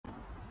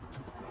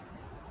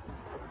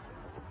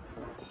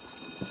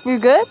You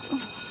good?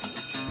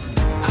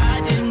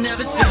 I didn't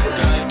ever think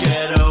I'd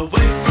get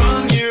away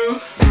from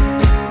you.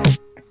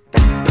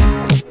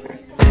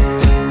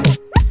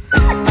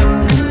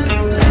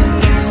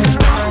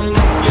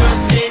 You're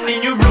sitting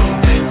in your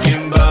room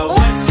thinking about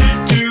what to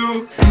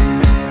do.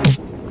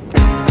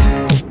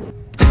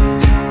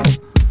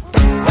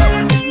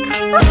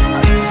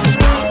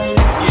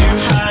 You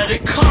had to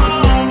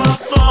call my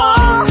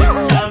phone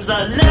 6 times, I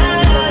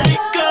let it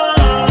go.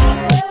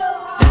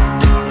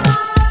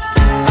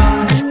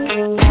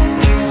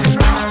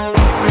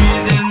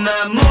 Breathing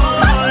that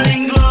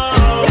morning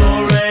glow,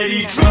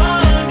 already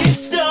drunk and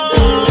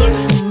stoned.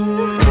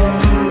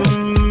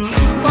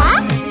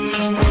 What?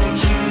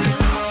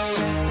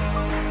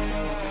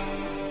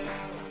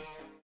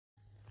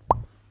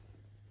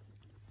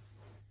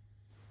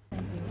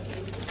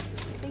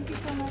 Thank you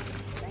so much.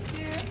 Thank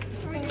you.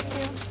 Thank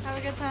you. Have a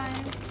good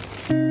time.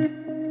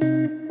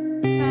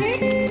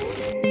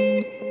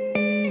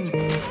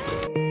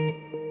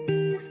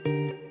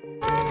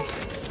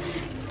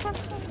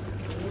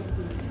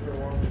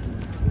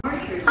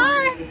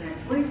 Hi.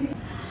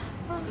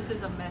 This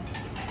is a mess.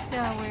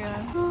 Yeah, we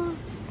are.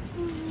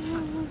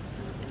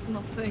 It's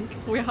nothing.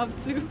 We have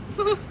to.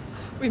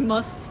 We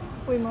must.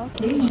 We must.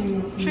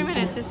 3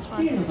 minutes is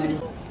fine.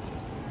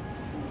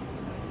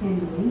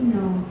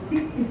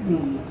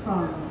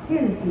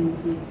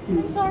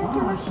 I'm sorry to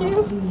rush you.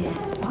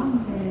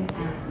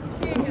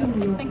 Here you go.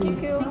 Thank you.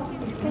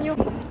 Can you?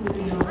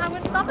 I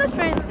will stop the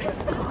train.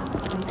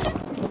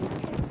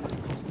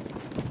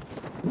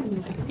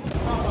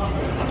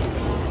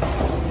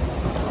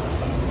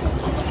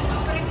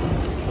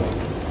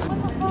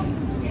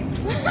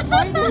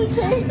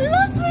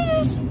 Last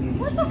minute.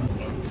 What the?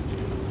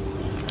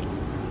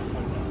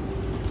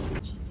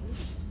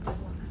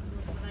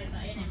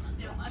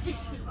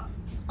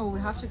 Oh, we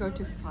have to go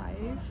to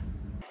 5.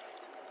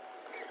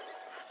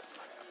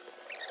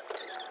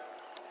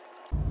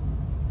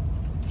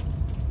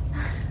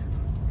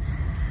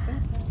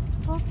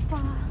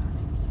 Papa.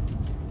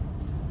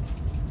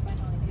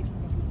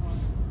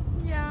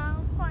 Yeah,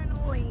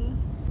 finally.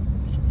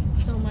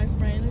 So my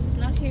friend is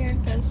not here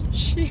because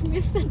she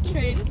missed the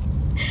train,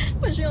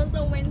 but she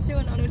also went to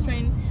another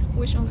train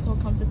which also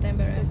come to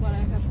Tampere.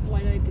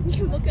 Why did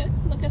you look at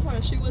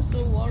her? She was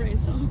so worried.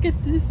 So look at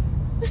this.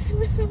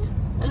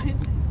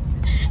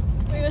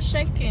 We were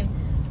shaking,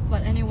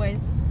 but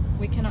anyways,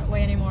 we cannot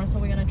wait anymore, so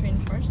we're gonna train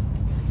first,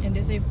 and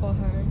this is for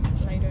her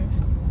later.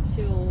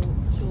 She'll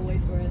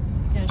wait for it.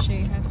 Yeah,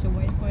 she have to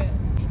wait for it.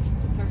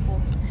 It's her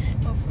fault.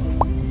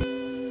 Hopefully.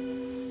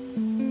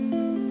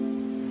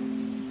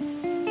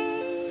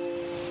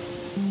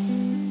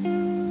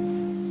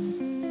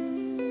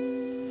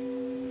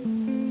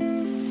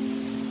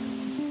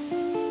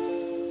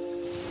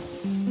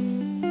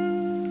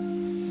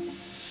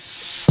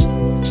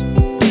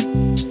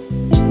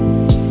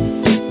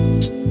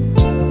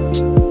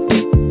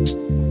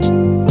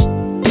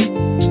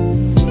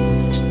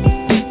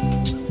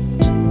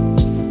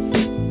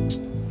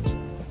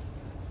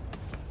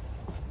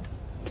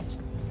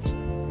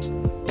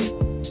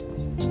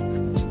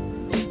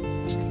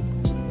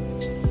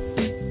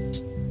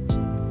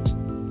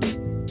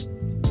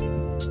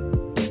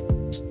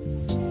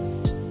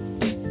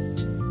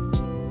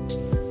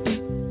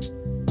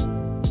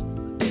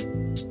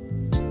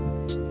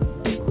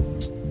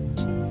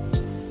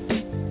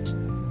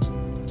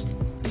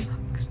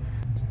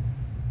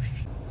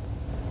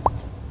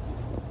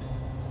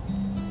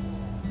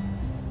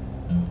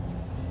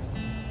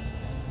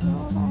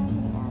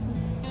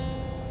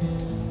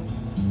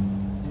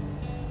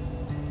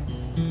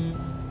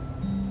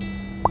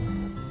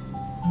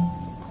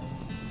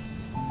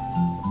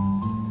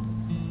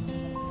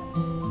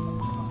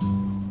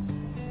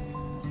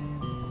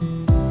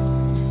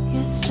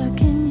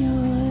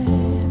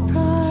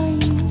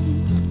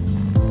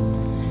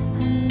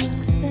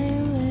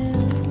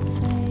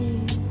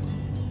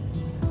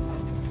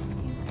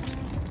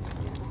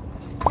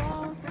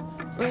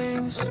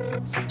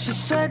 She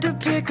said to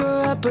pick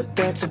her up, but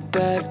that's a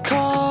bad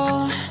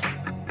call.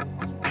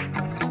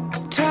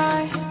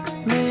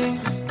 Timing,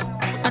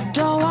 I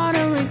don't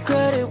wanna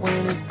regret it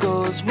when it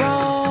goes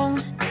wrong.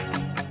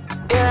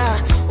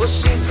 Yeah, well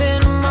she's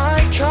in my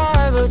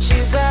car, but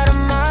she's out of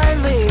my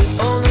league.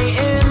 Only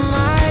in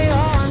my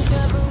arms.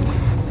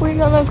 We're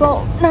gonna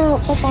go now.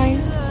 Bye-bye.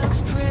 She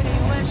looks pretty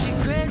when she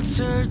grits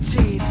her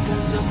teeth,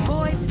 'cause her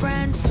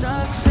boyfriend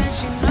sucks and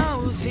she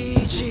knows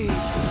he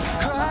cheats.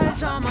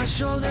 Cries on my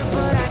shoulder,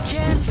 but I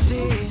can't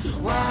see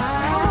why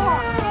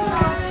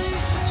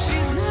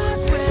she's not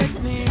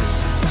with me.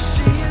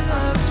 She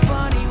looks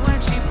funny when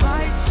she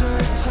bites her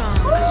tongue,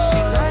 'cause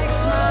she likes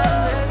my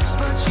lips,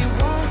 but she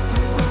won't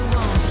move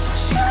on.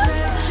 She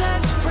said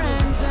just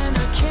friends, and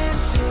I can't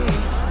see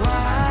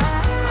why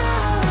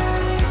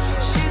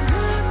she's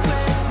not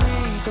with me.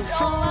 Her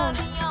phone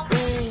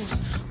rings,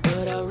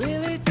 but I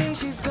really think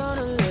she's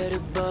gonna let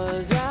it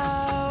buzz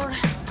out.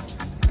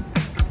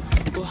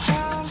 Well,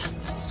 how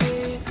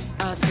sweet,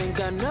 I think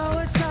I know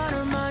what's on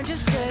her mind,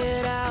 just say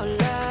it out.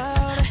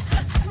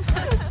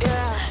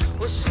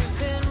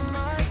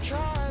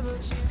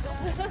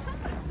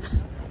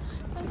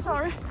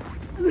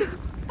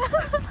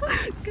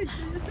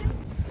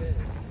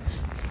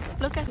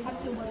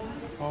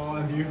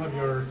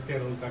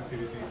 entertainment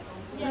activity?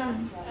 Yeah,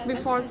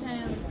 before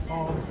 10.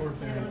 Oh, before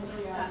 10.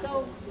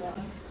 So,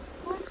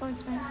 why so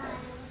expensive?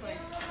 It's like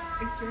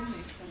extremely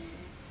expensive.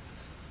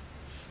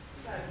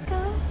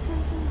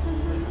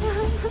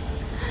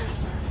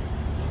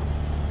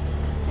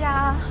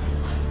 Yeah.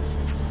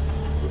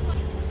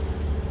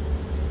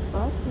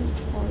 Bus is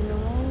 4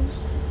 euros.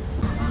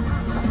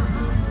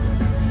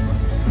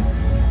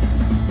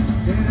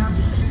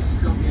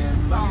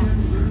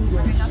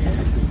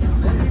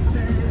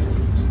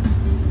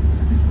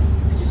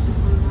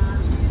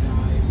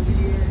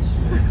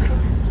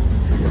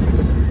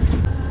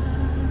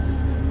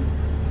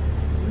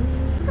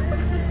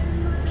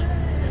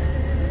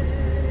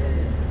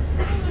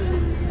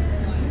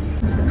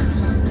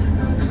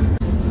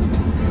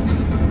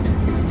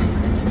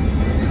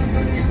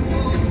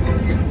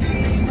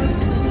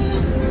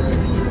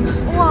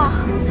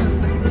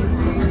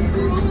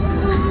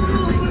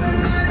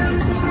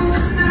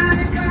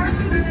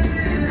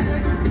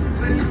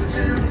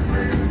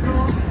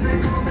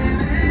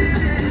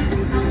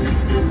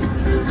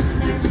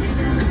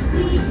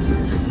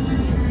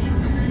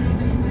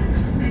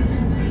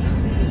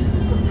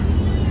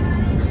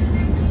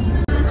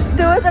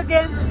 Do it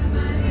again.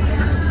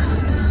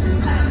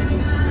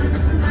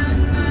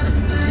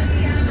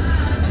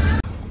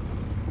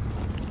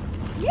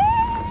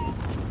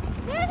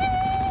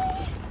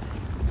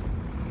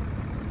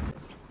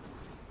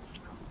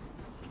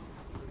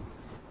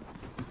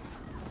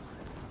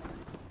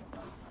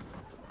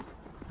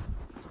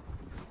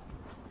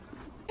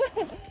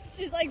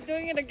 She's like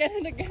doing it again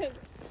and again.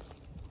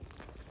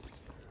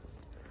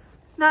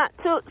 Not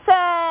too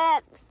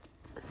sad.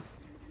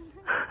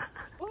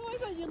 Oh my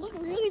god, you look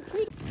really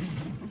pretty.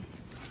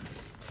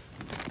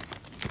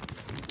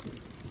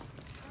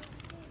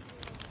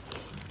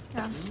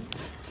 Yeah.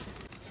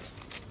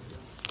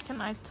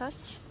 Can I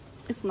touch?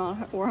 It's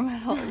not warm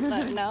at all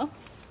now.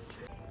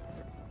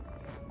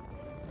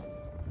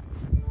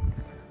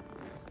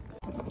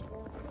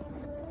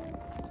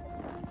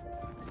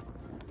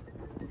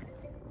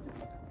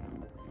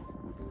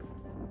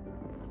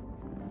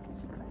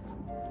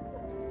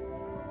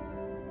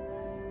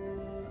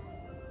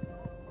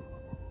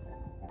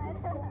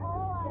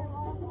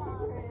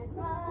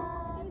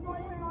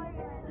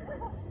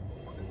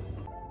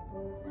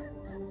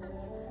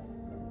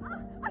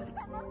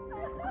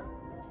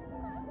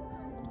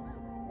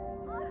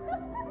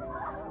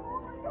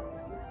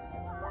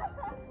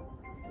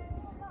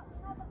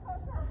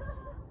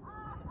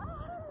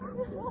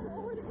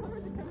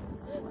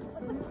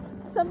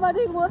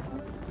 Somebody would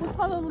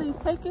probably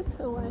take it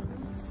away.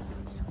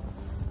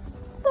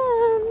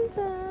 Dun,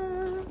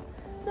 dun,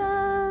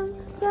 dun,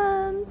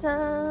 dun,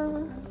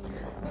 dun,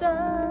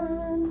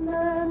 dun, dun,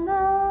 dun,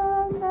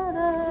 dun, dun,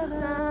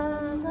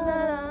 dun,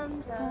 dun,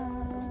 dun.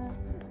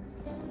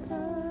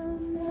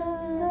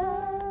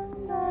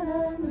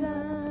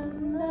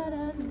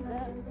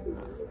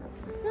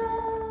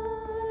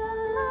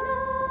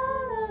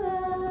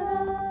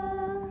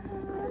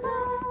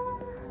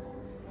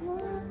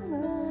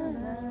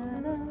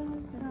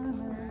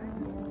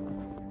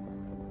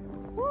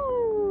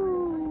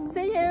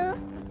 See you.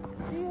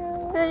 See you.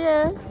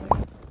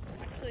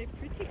 Actually,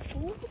 pretty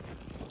cool.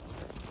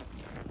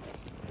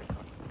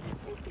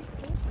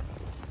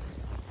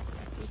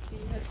 You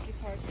see Husky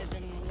Park is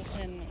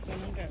within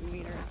 100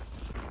 meters.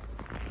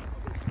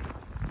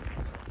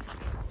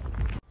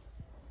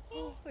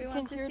 We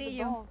want to see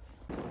you. Oh,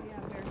 yeah,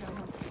 we're gonna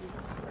have to see this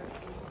first.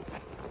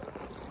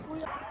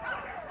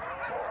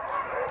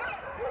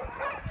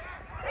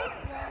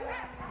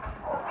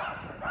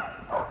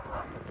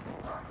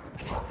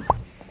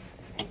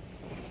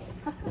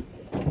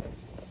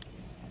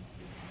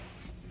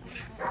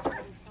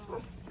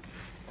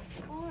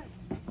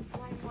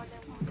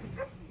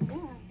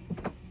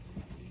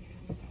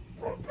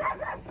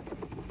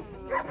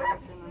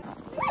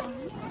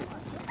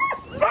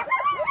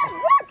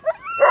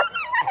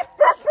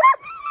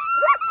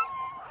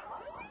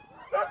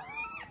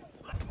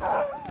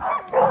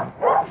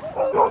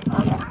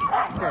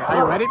 Are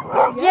you ready?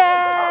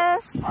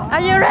 Yes.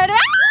 Are you ready?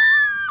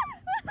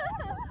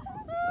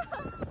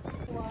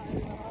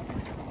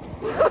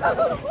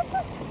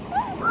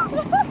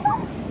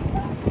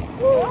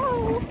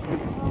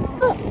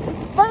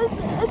 But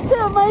it's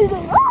still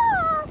amazing.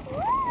 Ah!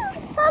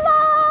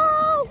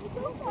 Hello.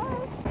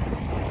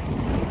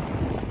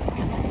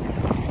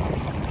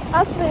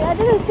 Ashley, I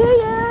didn't see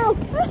you.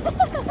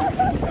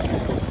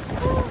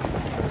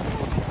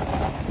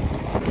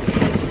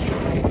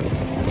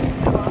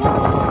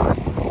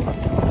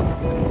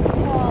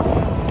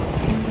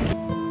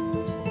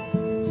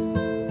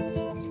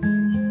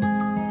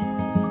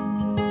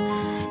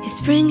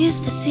 Spring is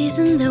the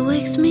season that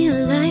wakes me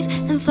alive,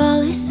 and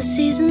fall is the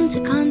season to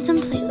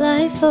contemplate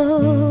life.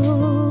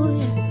 Oh,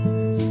 yeah.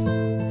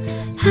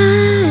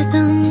 I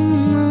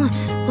don't know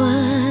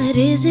what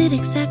is it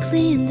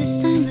exactly in this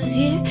time of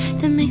year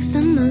that makes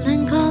the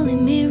melancholy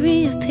me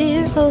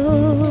reappear.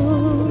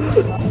 Oh,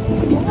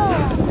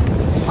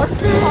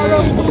 back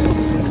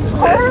and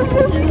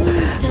forth through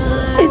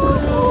dark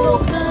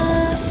roast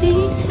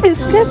coffee.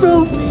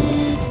 Careful.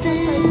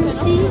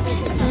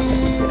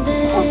 Sand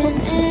and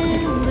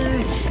amber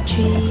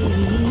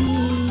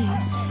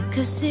trees.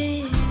 'Cause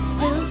it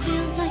still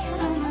feels like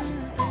summer.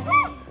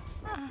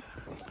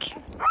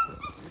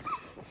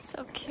 So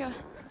cute.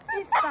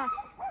 Ista.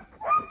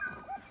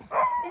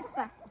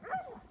 Ista.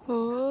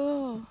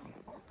 Oh.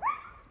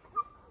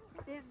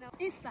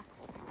 Ista.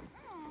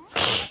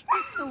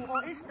 Istu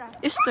or Ista?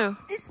 Istu.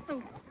 Istu.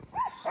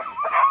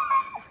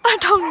 I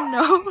don't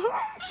know.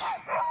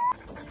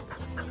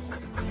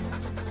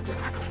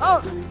 Oh.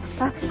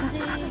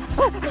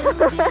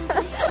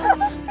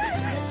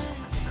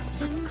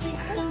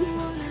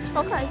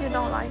 Okay, you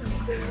don't like.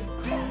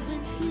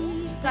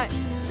 Like,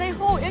 say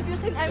who if you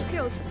think I'm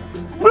cute.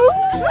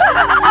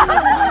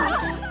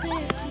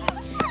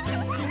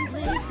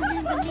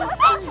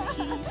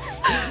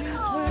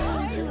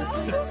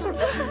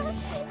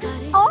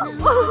 Oh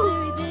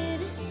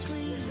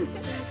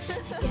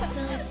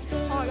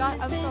my god,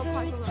 I'm so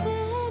popular.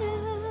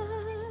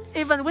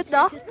 Even with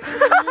dog?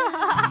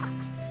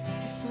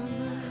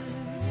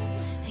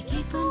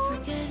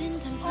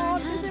 Oh,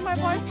 this is my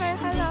boyfriend.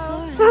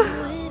 Hello.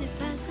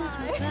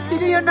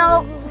 Do you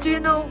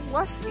know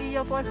what's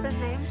your boyfriend's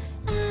name?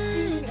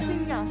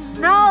 Singer.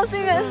 No,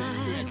 singer.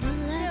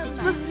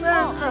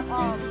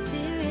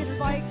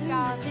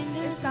 Boykan,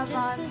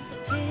 Esteban,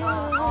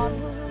 on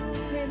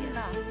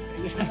Finland.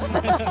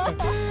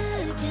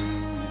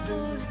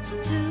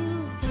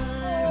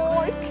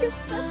 Oh, I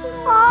kissed her.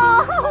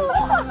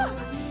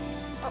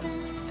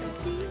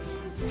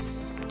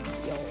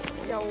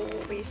 Yo,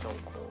 be so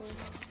cool.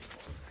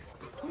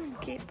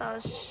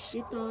 Kitos.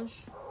 Kitos.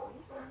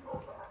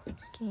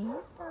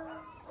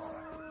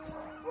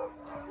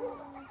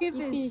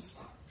 Kipis.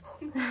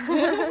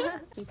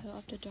 Because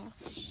of the dog.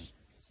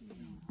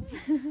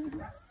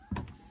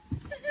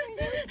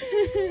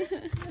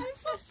 I'm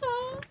so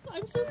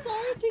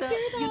sorry to hear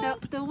that. You know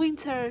the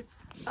winter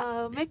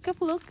makeup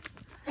look.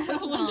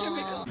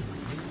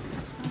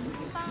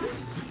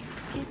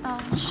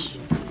 Kitos.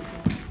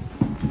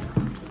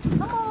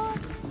 Come on.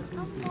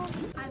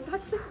 I'm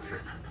passing.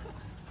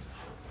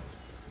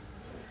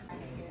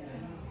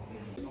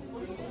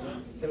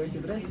 De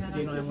 23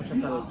 lleno de mucha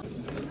salud.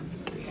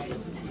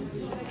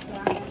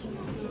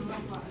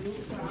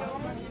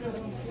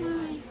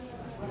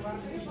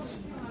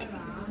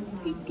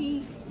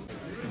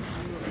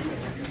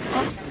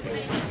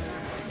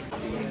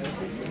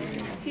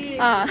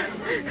 Ah.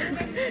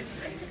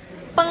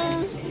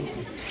 Pang.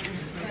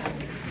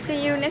 See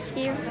you next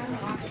year.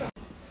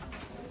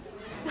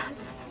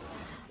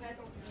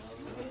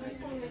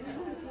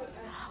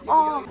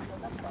 Oh.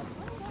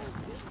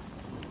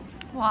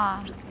 Wow.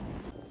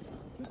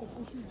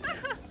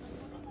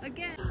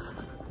 Again.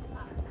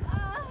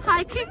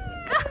 Hiking.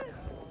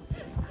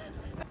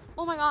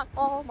 Oh my god.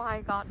 Oh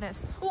my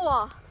godness.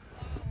 Wow.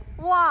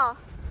 Wow.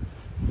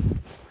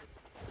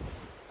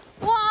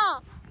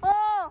 Wow.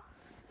 Oh.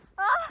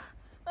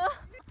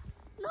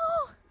 No.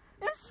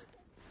 It's.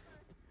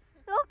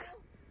 Look.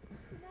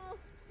 No.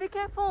 Be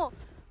careful.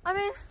 I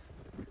mean.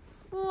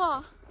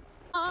 Wow.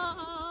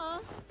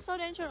 So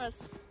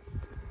dangerous.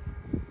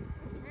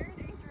 Very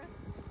dangerous.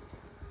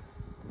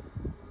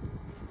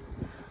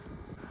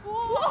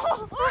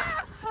 Whoa!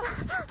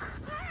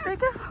 Be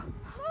careful.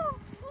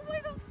 Oh my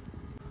god.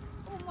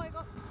 Oh my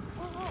god.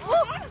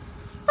 Oh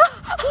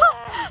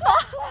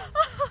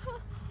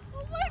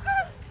my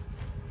god.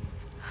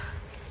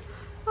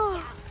 Oh.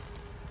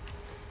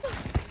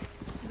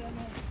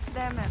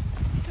 Damn it.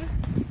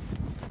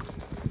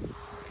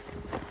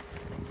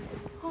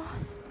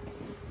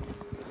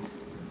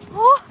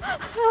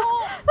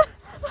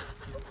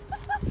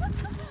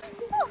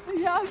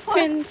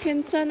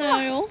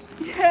 괜찮아요?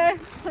 예,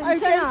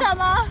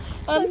 괜찮아.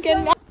 안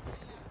괜찮아.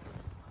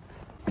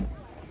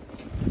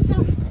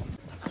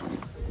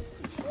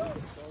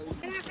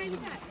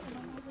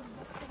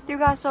 You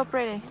guys so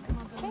pretty.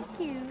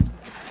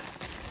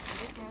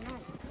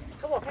 เ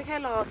ขาบอกแค่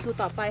รอคิว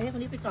ต่อไปให้คน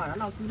นี้ไปก่อนแล้ว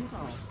เราคิวที่ส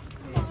อง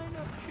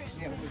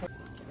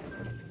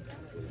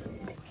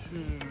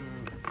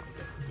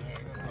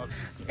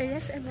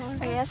ASMR.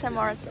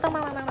 ASMR.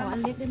 อัน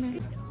เล็กได้ไหม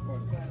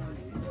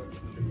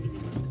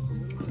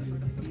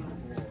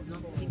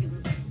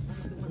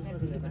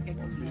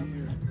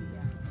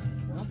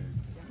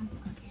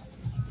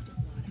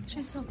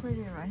She's so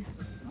pretty, right?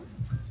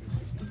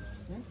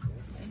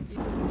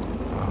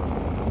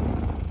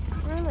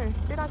 Really?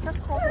 Did I just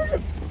call her?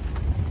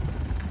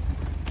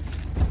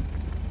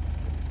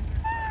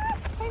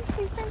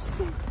 Fancy,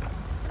 fancy.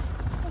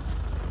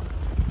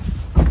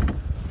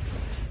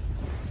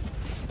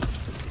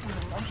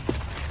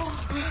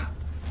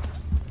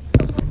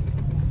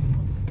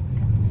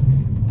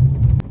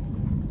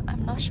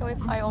 I'm not sure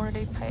if I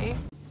already paid.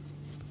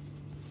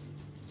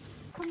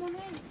 Come on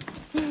in.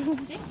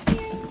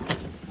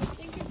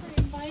 Thank you for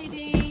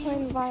inviting. Who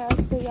invite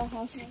us to your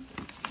house?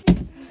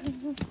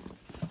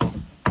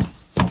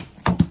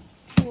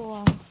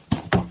 Wow.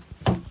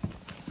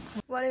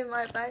 What in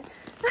my bag?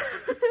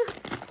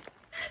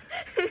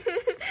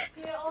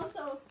 Here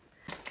also.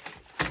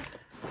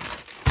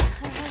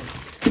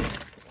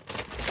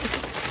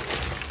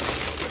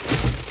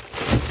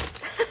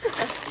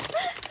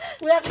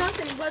 We have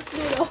nothing but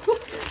noodle.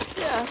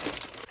 Yeah.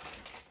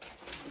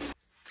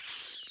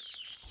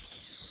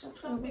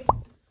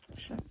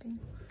 Shopping.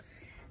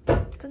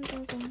 Dun,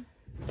 dun, dun.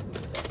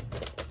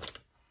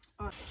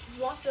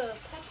 What's the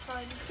pet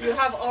time? You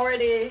have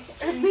already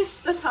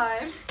missed the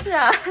time.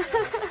 Yeah.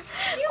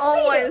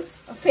 Always.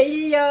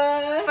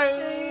 Hiya.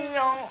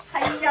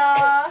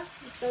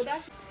 So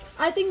that's.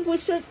 I think we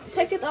should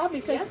take it off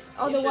because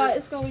otherwise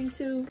it's going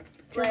to.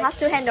 Too hard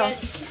to handle.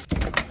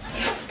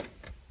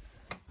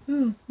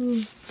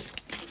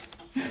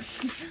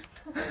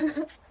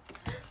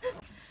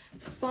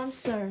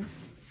 Sponsor.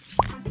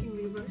 Parking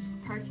reverse.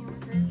 Parking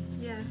reverse.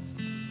 Yeah.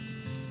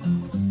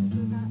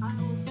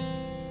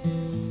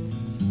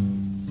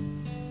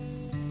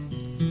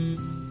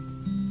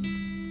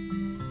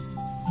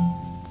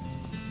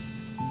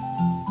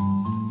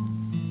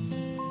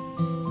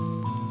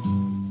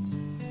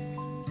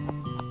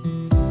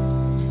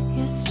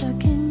 You're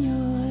stuck in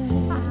your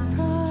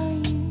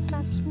prime.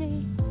 That's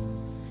me.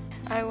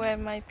 I wear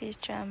my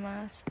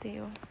pajamas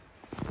still,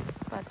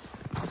 but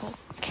who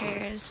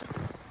cares?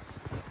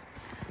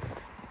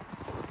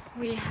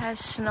 We had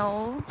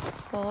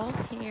snowball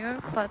here,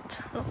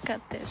 but look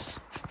at this.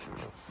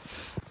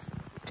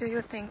 Do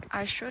you think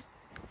I should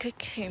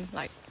kick him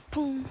like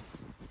boom,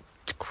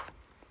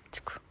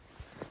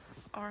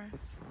 or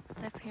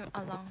leave him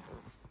alone?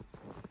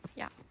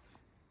 Yeah.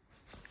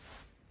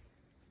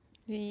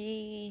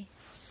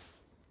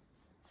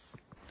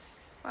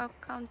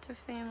 Welcome to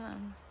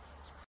Finland.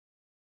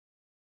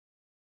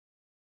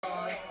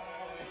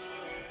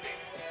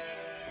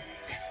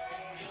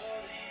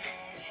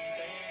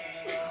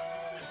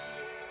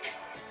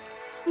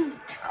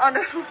 Oh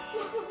no.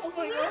 Oh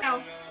my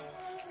god.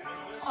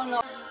 Oh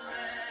no.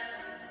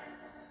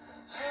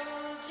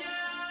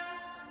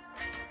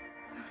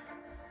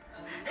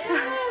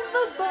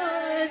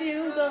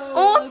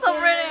 Oh, so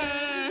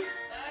pretty.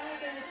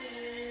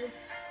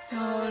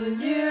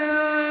 Told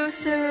you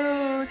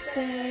to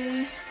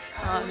say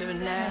I will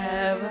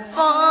never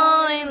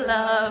fall in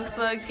love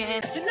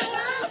again. You know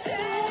I'll say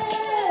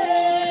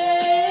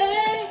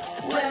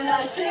when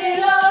I see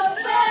your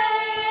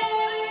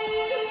face,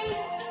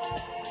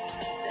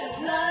 there's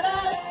not a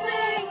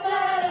thing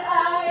that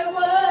I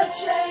would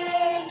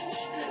change,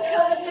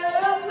 'cause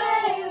you're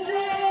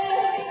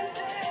amazing,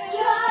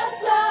 just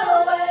the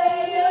way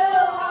you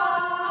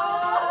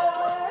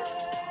are.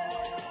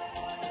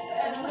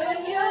 And when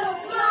you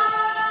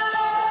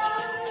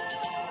smile,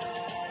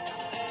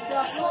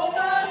 the whole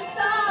world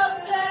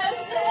stops and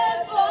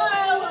stares for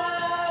a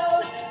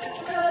while.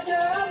 'Cause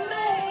you're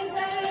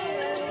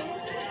amazing,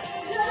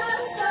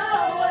 just the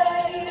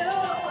way you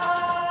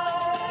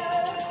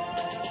are.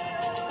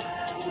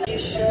 You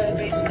should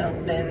be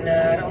something I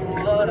don't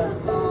wanna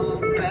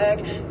hold back.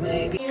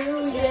 Maybe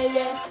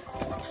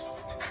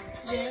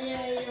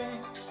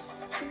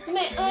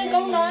Mẹ ơi,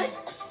 con nói.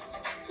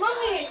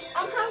 Mommy,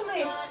 I'm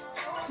hungry.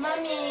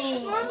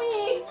 Mommy,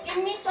 Mommy,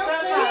 give me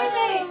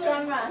something.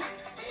 grandma.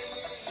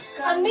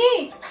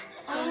 언니.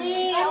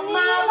 언니, 언니. 엄마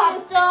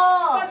밥 줘.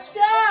 밥 줘.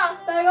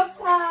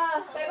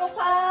 배고파.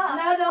 배고파.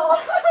 나도.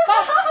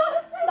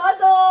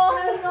 나도.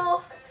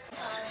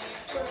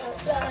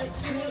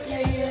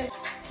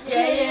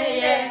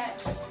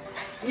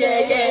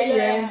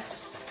 Yeah.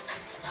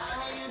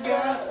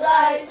 Girl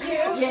like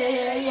you.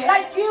 Yeah.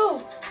 Like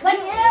you.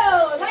 Like you.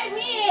 Like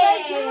me.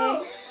 Like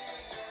you.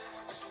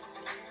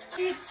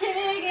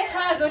 미치게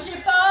하고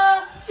싶어.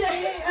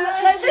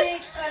 Like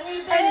this.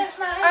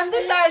 I'm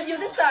this side, you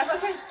this side.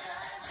 Okay.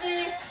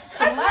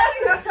 맞은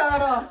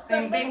것처럼.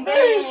 뱅뱅뱅.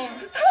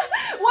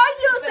 Why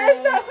you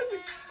say that?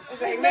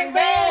 뱅뱅뱅.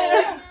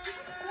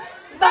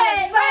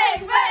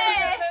 뱅뱅뱅.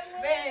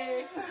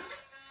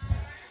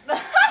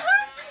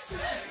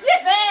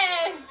 Yes.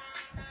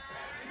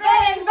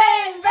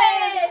 뱅뱅뱅.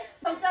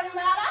 꼼짝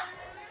마라.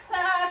 자,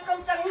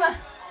 꼼짝 마.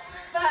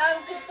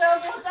 밤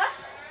그쳐보자.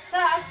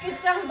 자,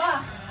 그짝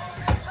마.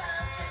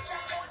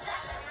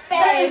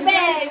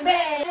 뱅뱅뱅.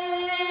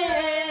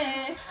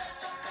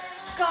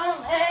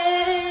 Come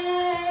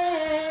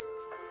in.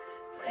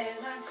 They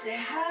might say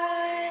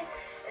hi,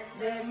 and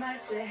they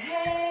might say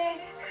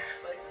hey,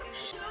 but you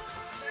should.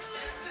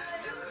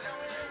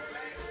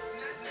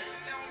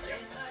 They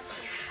might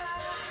say hi,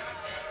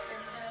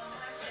 and they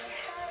might say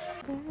hey.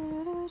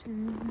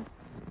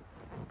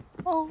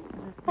 Oh,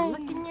 the look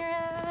in your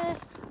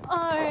eyes,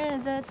 or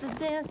is it the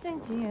dancing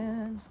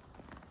tune?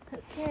 Who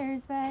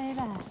cares, baby?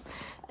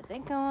 I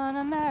think I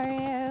wanna marry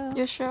you.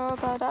 You sure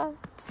about that?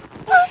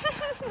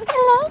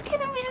 Hello,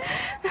 can I marry?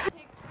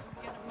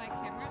 Get my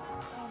camera?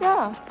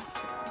 Yeah,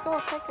 go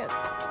take it.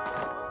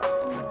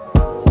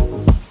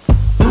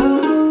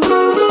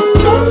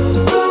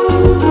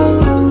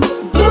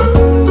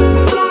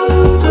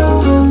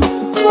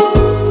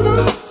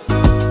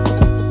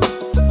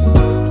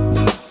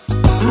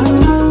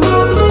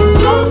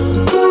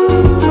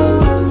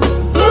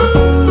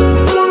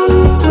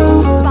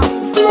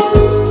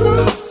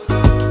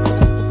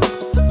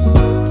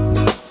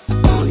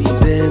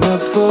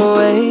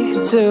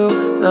 Too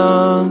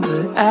long,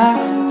 but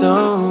I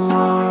don't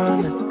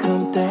wanna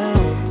come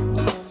down.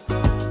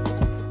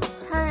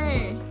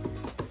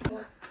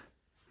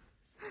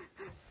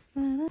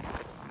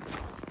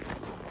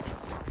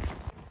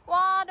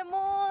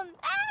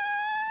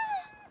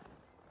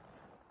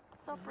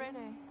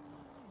 pretty.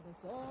 The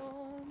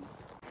sun.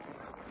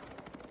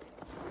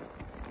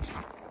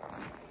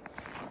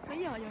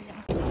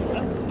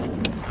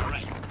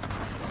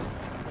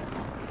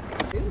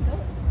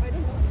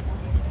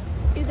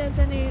 It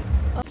doesn't need.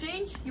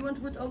 Change? You want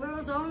to put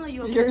overalls on or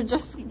you want You're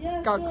just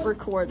got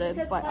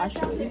recorded by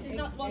Ashley. It's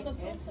not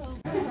waterproof, so.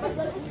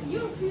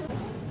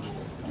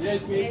 Yeah,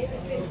 it's me.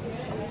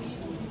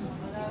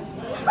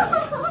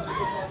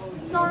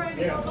 Sorry.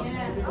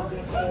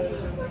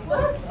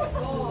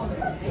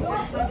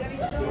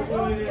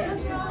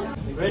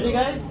 Ready,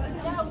 guys?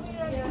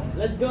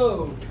 Let's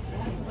go.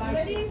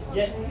 Ready?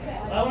 Yeah.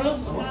 Vámonos.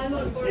 On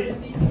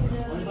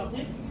est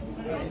parti?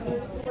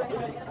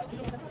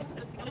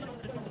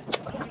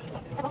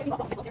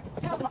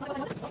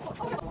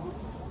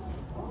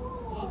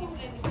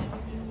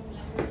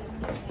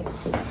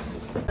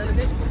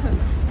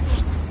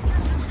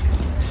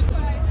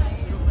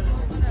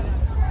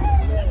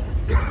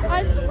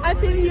 I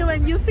film you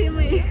and you film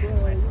me.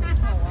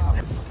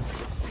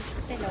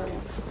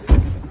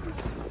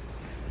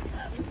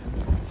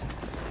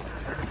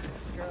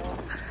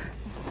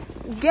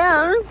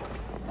 Girl.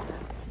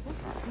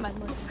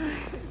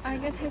 I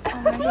get hit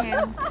on my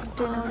hand.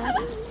 Do you know that?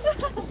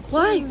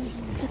 Why?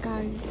 The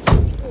guy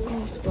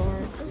closed the door.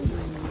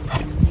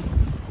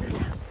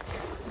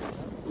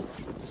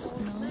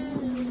 Snow.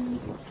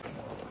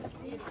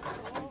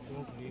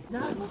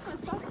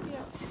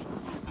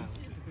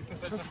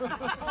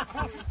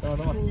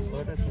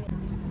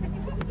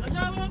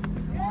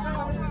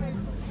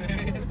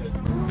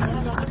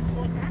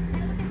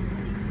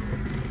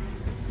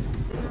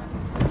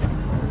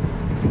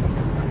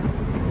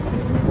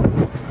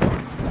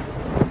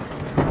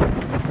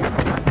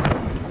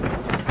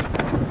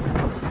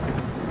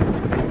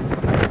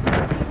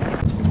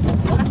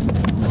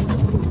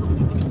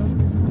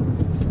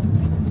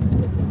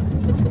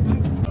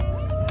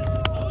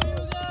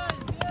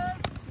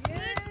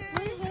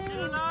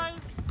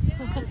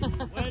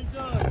 Well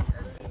done.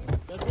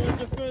 That was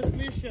the first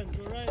mission to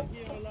arrive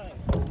here alive.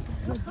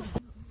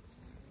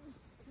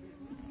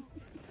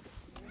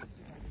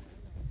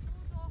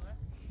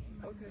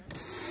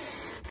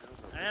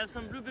 I have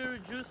some blueberry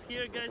juice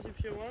here, guys,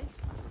 if you want.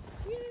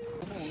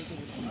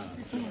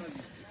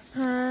 Do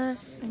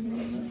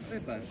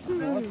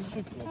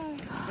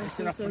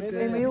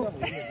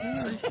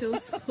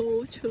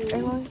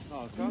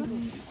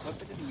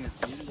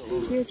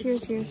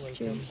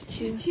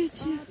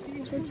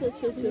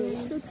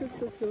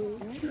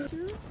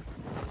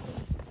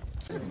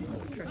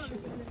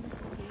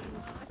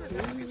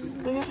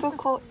you feel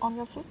cold on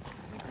your feet?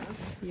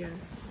 Yeah.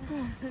 I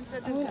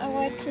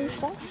wear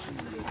t-shirts.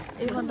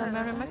 Even the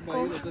Mary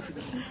McCoy.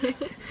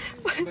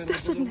 But it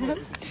doesn't have.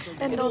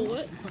 And You know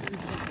what?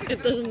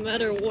 It doesn't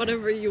matter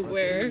whatever you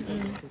wear.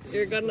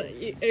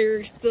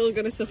 You're still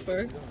gonna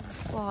suffer.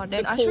 Wow,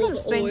 then The I should cold have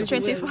spent always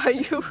 25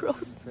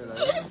 euros.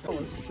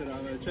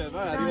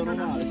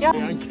 È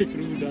anche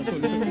cruda.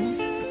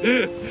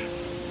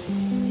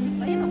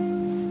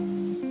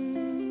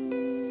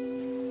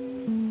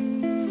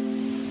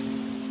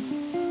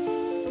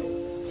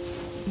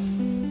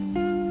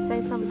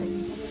 Say something.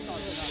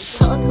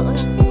 Thở thở ra.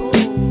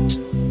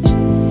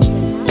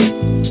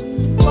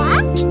 Quá.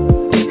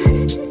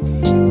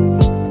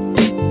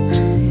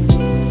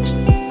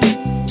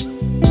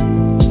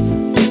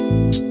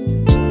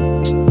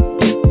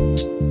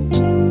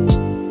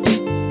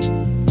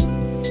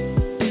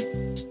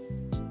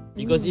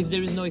 Because if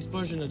there is no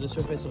explosion at the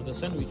surface of the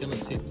sun, we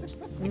cannot see it.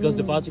 Because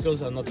the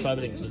particles are not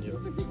traveling to the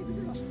Earth.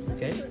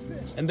 Okay?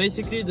 And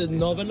basically the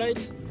northern light,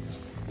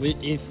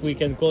 if we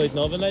can call it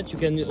northern light, you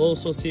can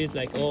also see it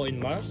like in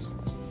Mars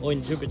or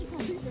in Jupiter.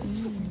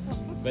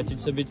 But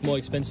it's a bit more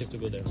expensive to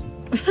go there.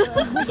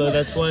 So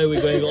that's why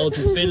we're going all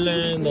to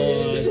Finland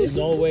or to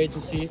Norway to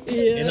see it.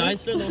 In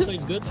Iceland also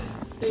it's good.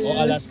 Or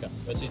Alaska,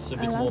 but it's a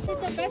bit more. Is it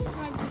the best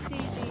time to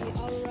see the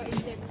aurora in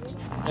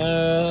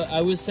general?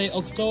 I will say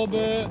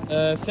October,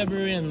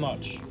 February and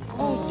March.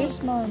 Oh,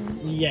 this month.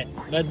 Yeah,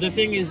 but the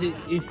thing is,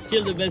 it's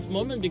still the best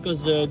moment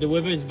because the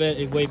weather is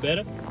way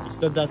better. It's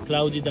not that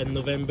cloudy than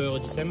November or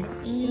December.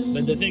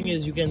 But the thing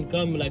is, you can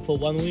come like for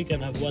 1 week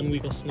and have 1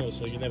 week of snow,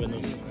 so you never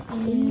know.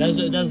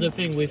 That's the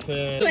thing with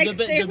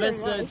the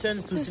best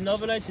chance to see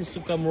Northern Lights is to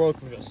come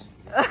work with us.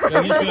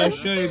 So you are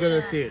sure you're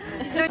gonna see it.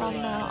 From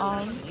now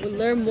on, We'll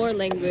learn more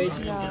language.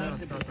 yeah.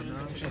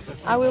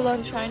 I will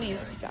learn Chinese,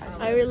 guys.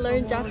 I will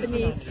learn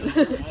Japanese. Is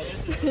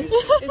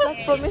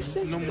that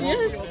promising?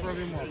 Yes.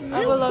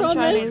 I will learn promise.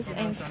 Chinese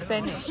and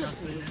Spanish.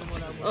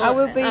 Oh, I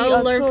will be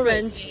I'll a learn tourist.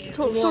 French.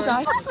 Tour more.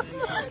 guide.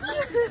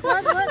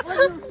 What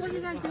are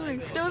you guys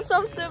doing? Do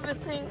some stupid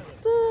thing.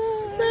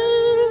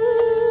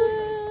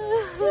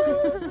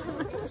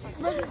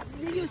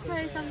 Did you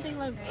say something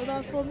like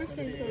about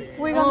conversation?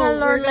 We're gonna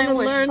learn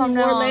language from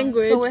more now on,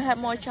 language so we have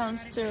more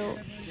chance to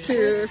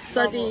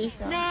study.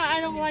 travel. No, I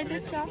don't like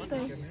this job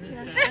though.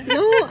 No,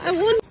 I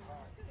want.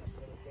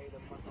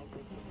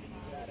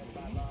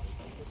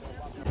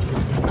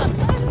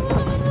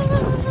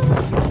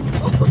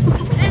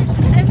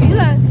 Em nghĩ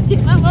là chị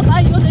mang vào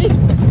tay vô đi.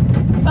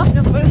 Bắt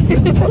được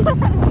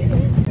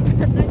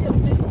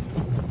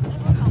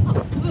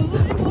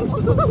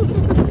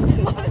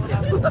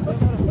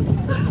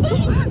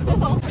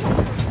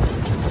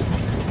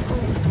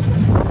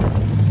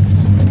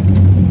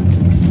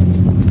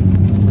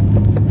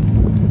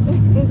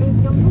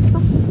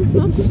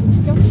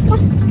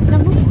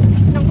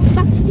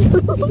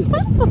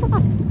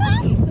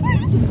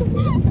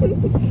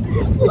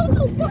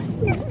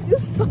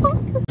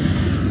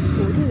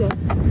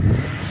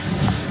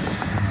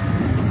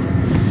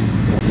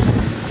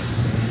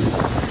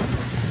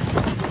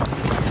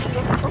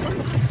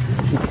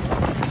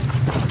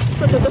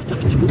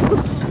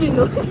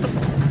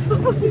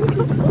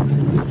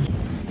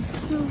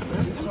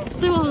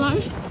Still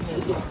alive.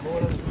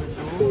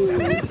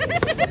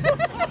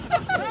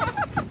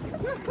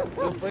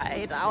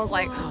 Right, I was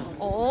like,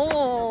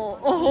 oh.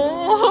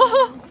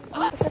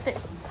 Look at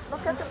this.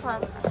 Look at the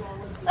plants.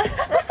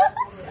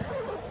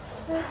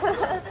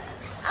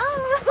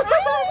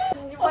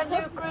 When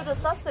you grew the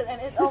sausage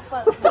and it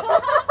opened.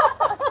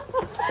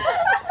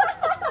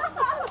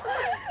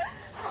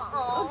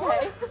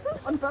 Okay.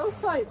 On both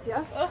sides,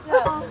 yeah?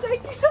 Yeah.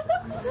 Thank you.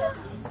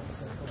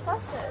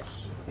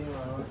 Sausage.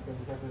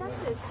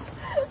 Sausage.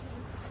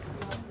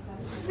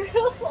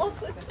 Real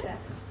sausage.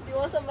 You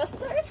want some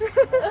mustard?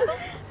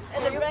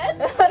 And the bread?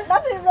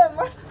 Not even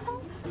mustard.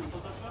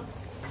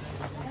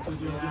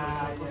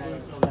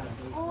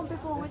 Oh,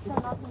 people which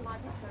are not in my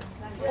picture.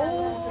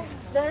 Oh,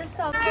 there's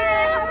some.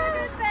 Happy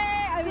birthday!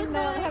 I mean,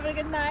 no, have a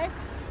good night.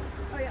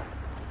 Oh, yeah.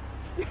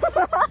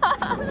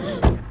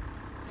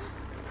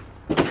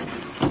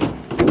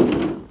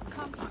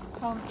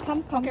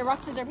 Come. Okay,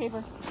 rock, scissors,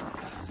 paper.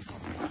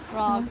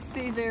 Rock,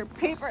 scissors,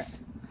 paper.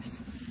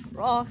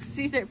 Rock,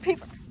 scissors,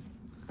 paper.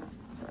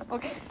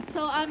 Okay.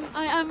 So I'm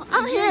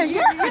here.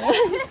 Yes.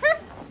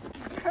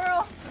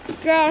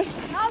 Girls.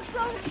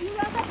 Also, you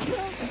have a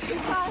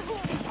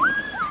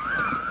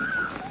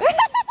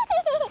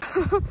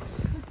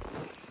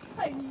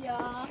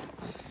yeah.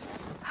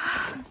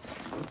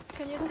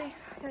 Can you see?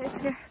 Yeah, it's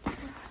here.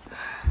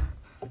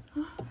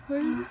 Where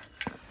is it?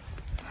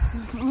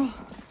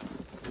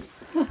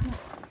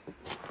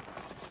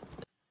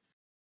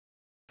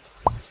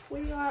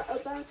 We are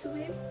about to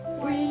leave.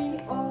 We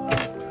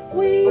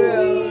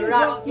will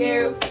rock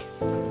you.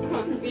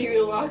 We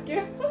will rock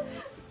you.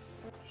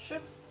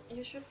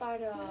 You should buy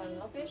the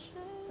luggage,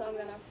 so I'm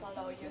gonna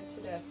follow you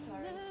to the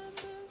Paris.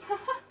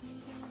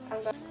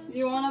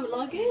 You want a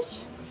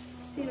luggage?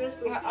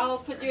 Seriously, I'll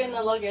put you in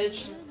the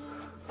luggage.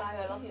 buy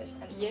a luggage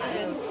and Yeah. put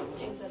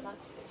it in the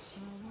luggage.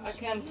 I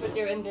can put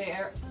you in the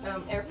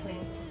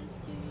airplane.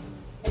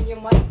 And you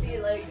might be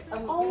like,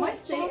 you might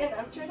stay in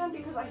Amsterdam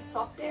because I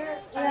stopped there.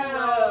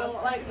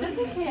 Like just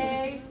in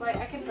case, like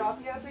I can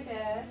drop you every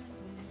day.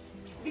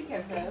 Be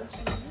careful.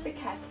 Be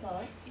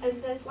careful.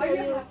 And then Why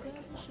you have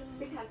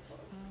be careful.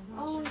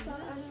 Oh, I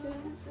thought I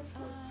didn't.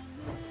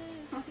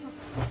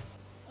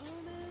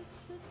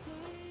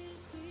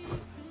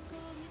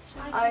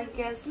 I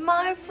guess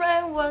my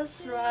friend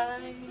was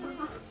right.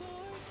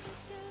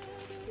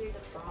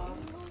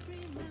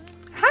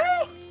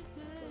 Hi.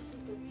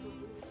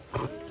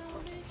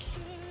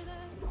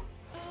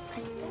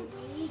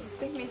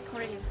 Speak me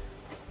Korean.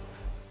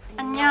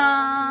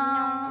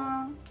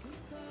 안녕.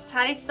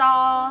 잘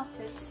있어.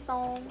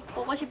 됐어.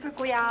 보고 싶을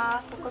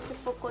거야. 보고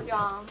싶을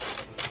거야.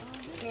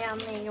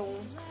 미안해요.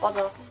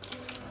 맞아.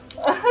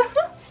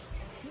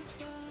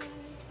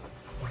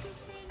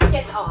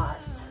 Get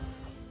lost.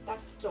 딱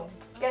좀.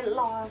 Get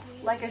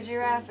lost like a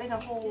giraffe in a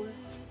hole.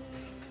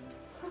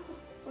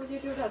 Would you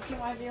do that to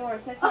my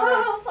viewers? Say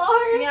sorry.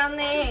 sorry.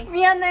 미안해.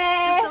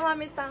 미안해.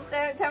 죄송합니다.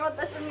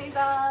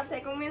 잘못했습니다.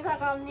 대국민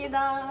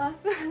사과합니다.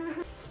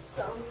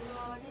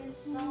 Somebody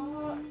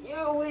saw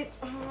you with.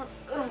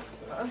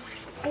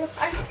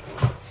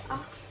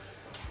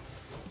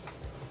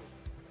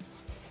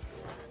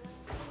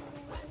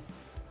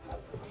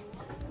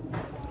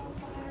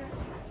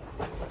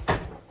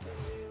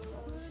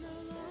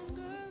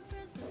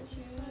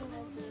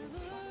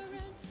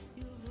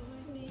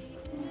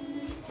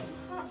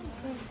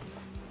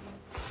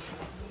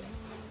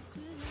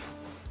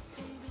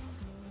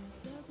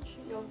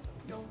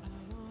 Yo,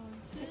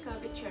 take a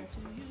picture.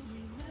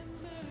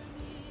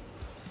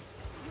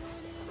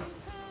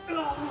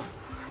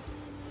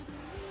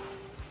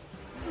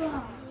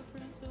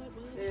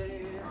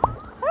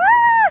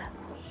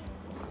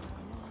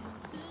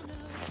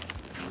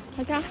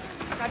 가자.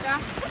 가자.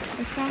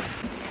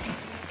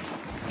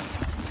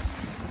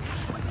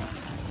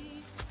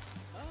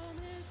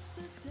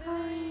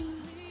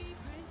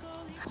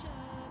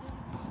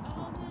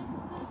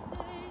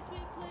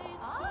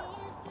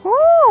 오.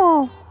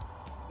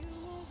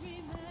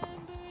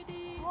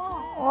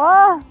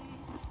 와.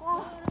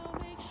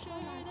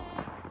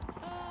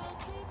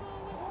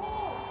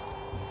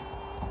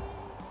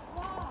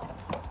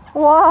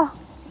 와.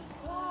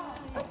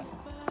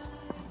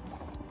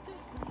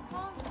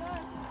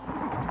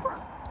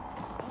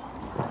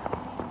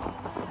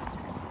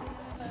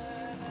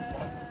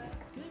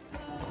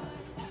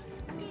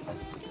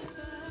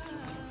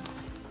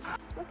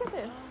 Look at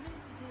this.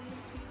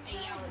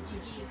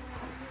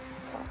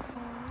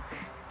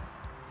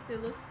 She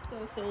looks so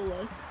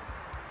soulless.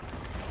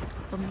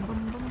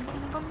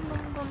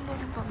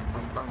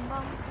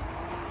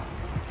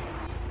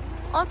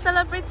 Oh,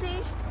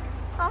 celebrity.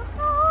 Oh.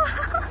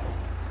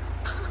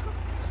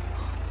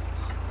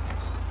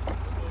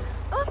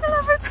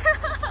 it.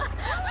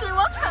 She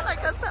walked out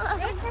like a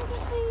celebrity.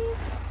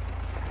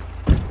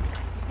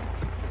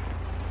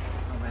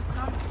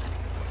 Welcome.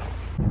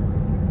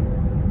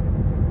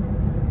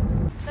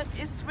 That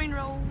is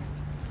Winrow.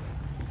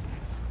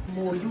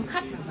 Mùa du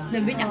khách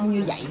nên mới ăn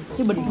như vậy,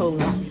 chứ bình thường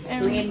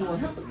tụi em ngồi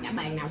hết từng ngã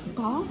bàn nào cũng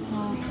có.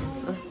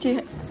 Chị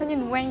sao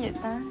nhìn quen vậy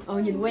ta?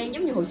 Nhìn quen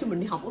giống như hồi xưa mình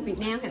đi học ở Việt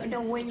Nam hay ở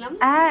đâu quen lắm.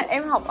 À,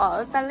 em học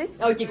ở Talit.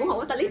 Chị cũng học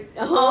ở Talit.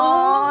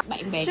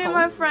 Bạn bè She's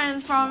my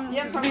friend from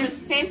from the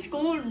same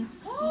school.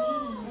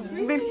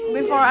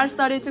 Before I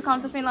studied to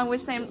come to Finland,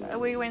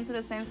 we went to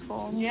the same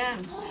school. Yeah,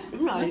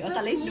 đúng rồi, ở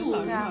Talit, đúng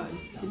rồi. Yeah.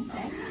 Chính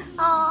xác.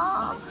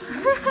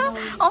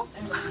 Oh.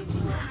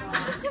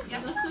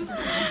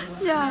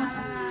 Yeah,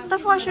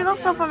 that's why she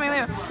looks so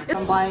familiar.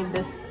 I'm buying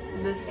this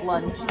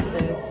lunch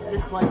today.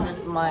 This lunch is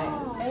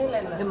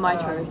in my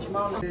church.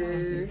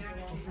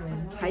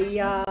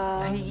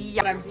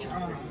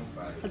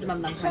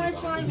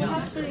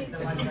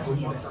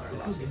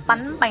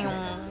 Bánh bèo.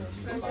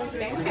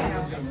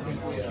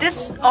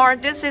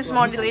 This is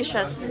more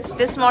delicious.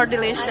 This more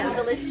delicious.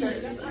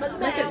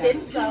 Like a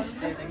dim sum.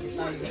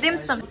 Dim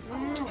sum.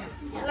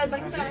 Like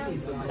bánh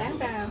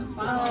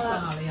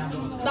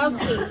bao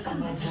sườn.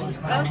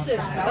 Bao sườn.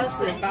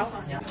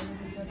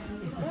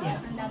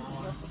 And that's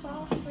your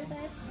sauce with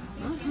it.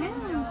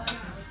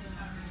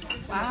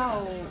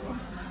 Wow,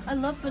 I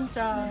love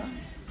buncha.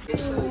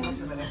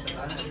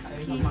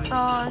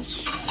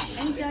 Gosh.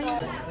 Enjoy.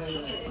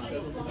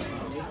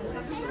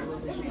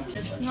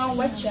 No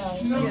matcha.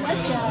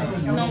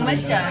 No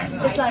matcha.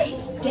 It's like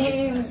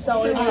damn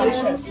so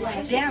delicious.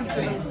 Damn.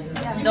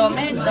 Đồ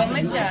mê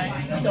chai.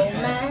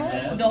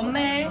 Đồ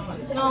mê.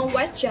 No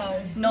matcha.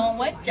 No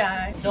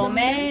matcha. Đồ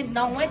mê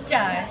no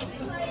matcha.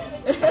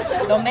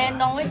 Đồ mê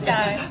no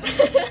matcha.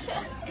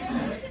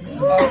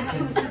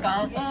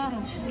 Có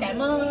con.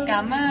 Cảm ơn.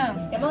 Cảm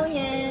ơn. Cảm ơn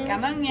nha.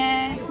 Cảm ơn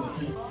nha.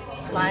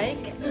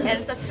 Like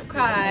and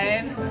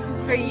subscribe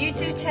for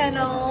YouTube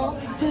channel.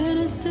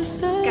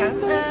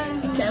 Cảm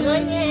ơn. Cảm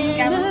ơn nha.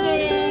 Cảm ơn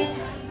nha.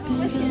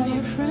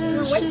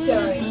 Quá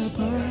trời.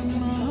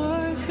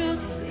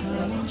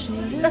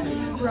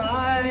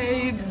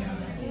 Subscribe,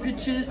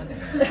 bitches.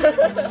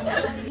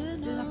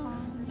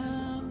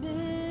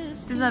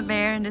 This is a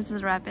bear and this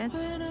is rabbit.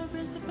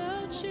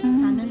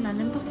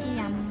 나는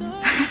토끼야.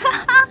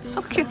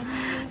 So cute.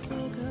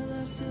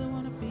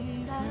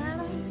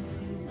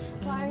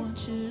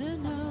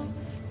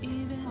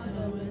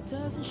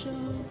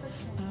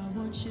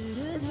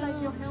 It's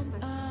like your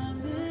helmet.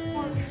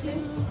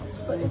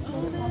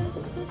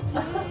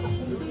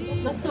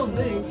 That's so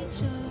big.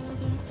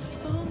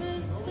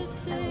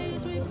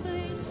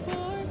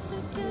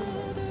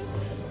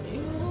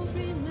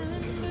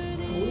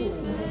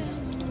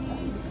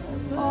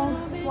 Oh,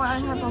 why I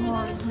have a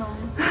horn? No.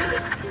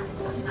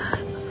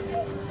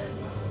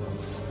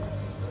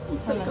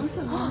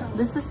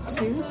 This is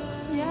cute.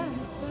 Yeah.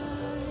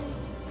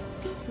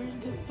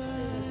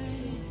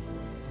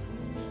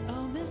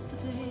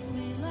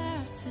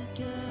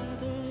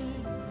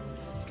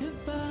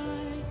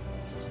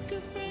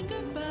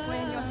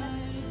 When your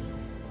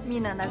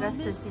Mina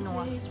ragazza si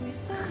nuova.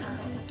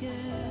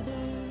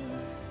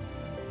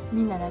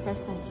 Mina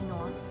ragazza si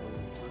nuova.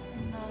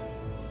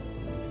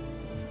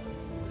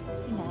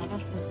 Mina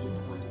ragazza si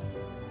nuova.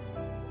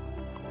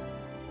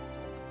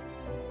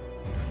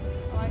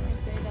 So I can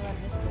say that I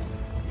miss it.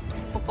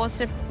 보고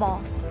싶어.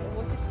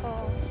 보고 싶어.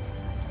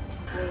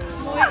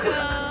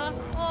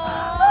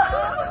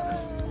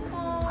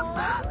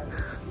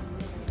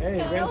 Hey,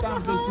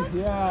 welcome to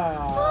Sofia.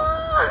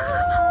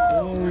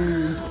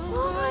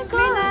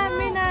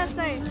 Mina,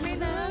 say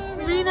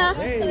Mina.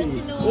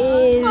 Hey.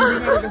 Oh,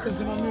 Mina, das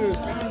ist immer Müll.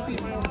 Kann man sehen.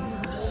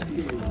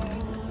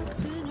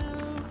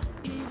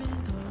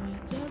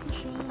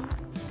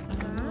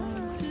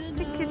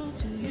 치킨.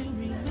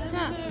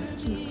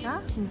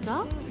 진짜? 진짜?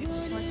 와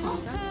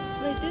진짜?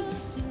 Like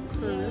this?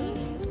 Okay,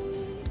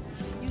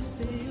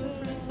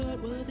 look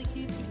at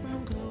him.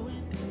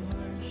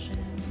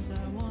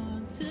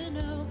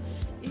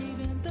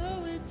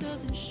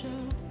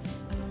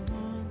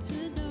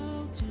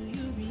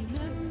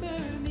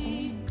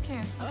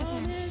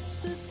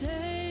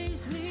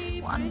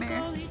 One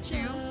bear,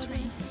 2,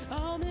 3.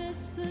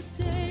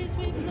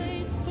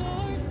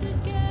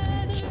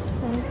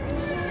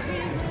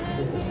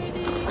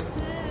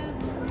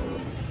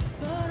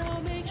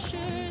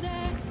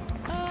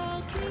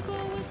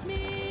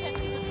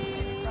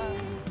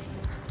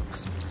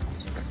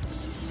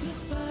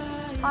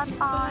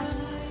 Bye-bye,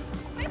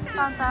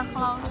 Santa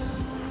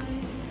Claus.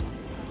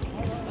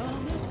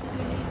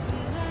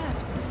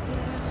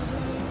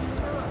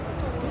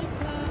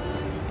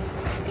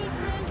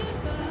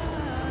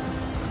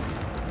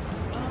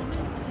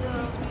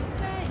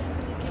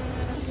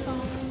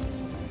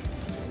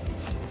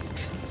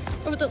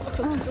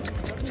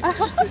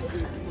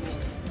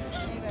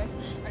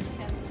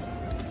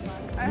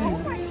 I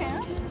hope I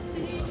can.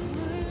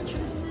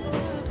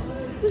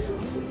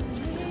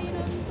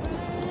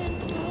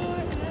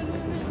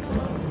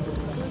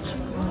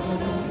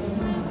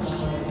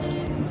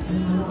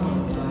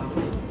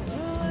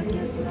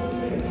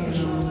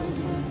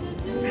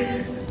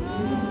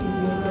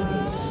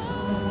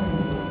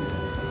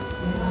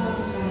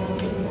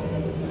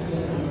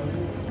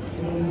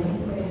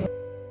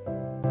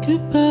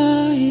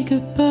 Goodbye,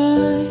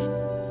 goodbye,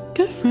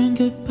 good friend,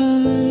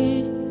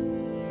 goodbye.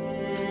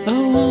 I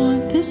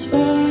want this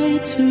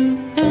fight to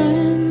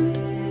end.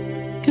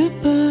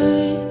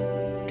 Goodbye,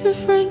 good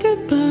friend,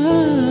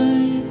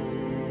 goodbye.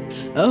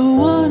 I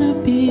wanna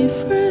be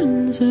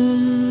friends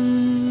again.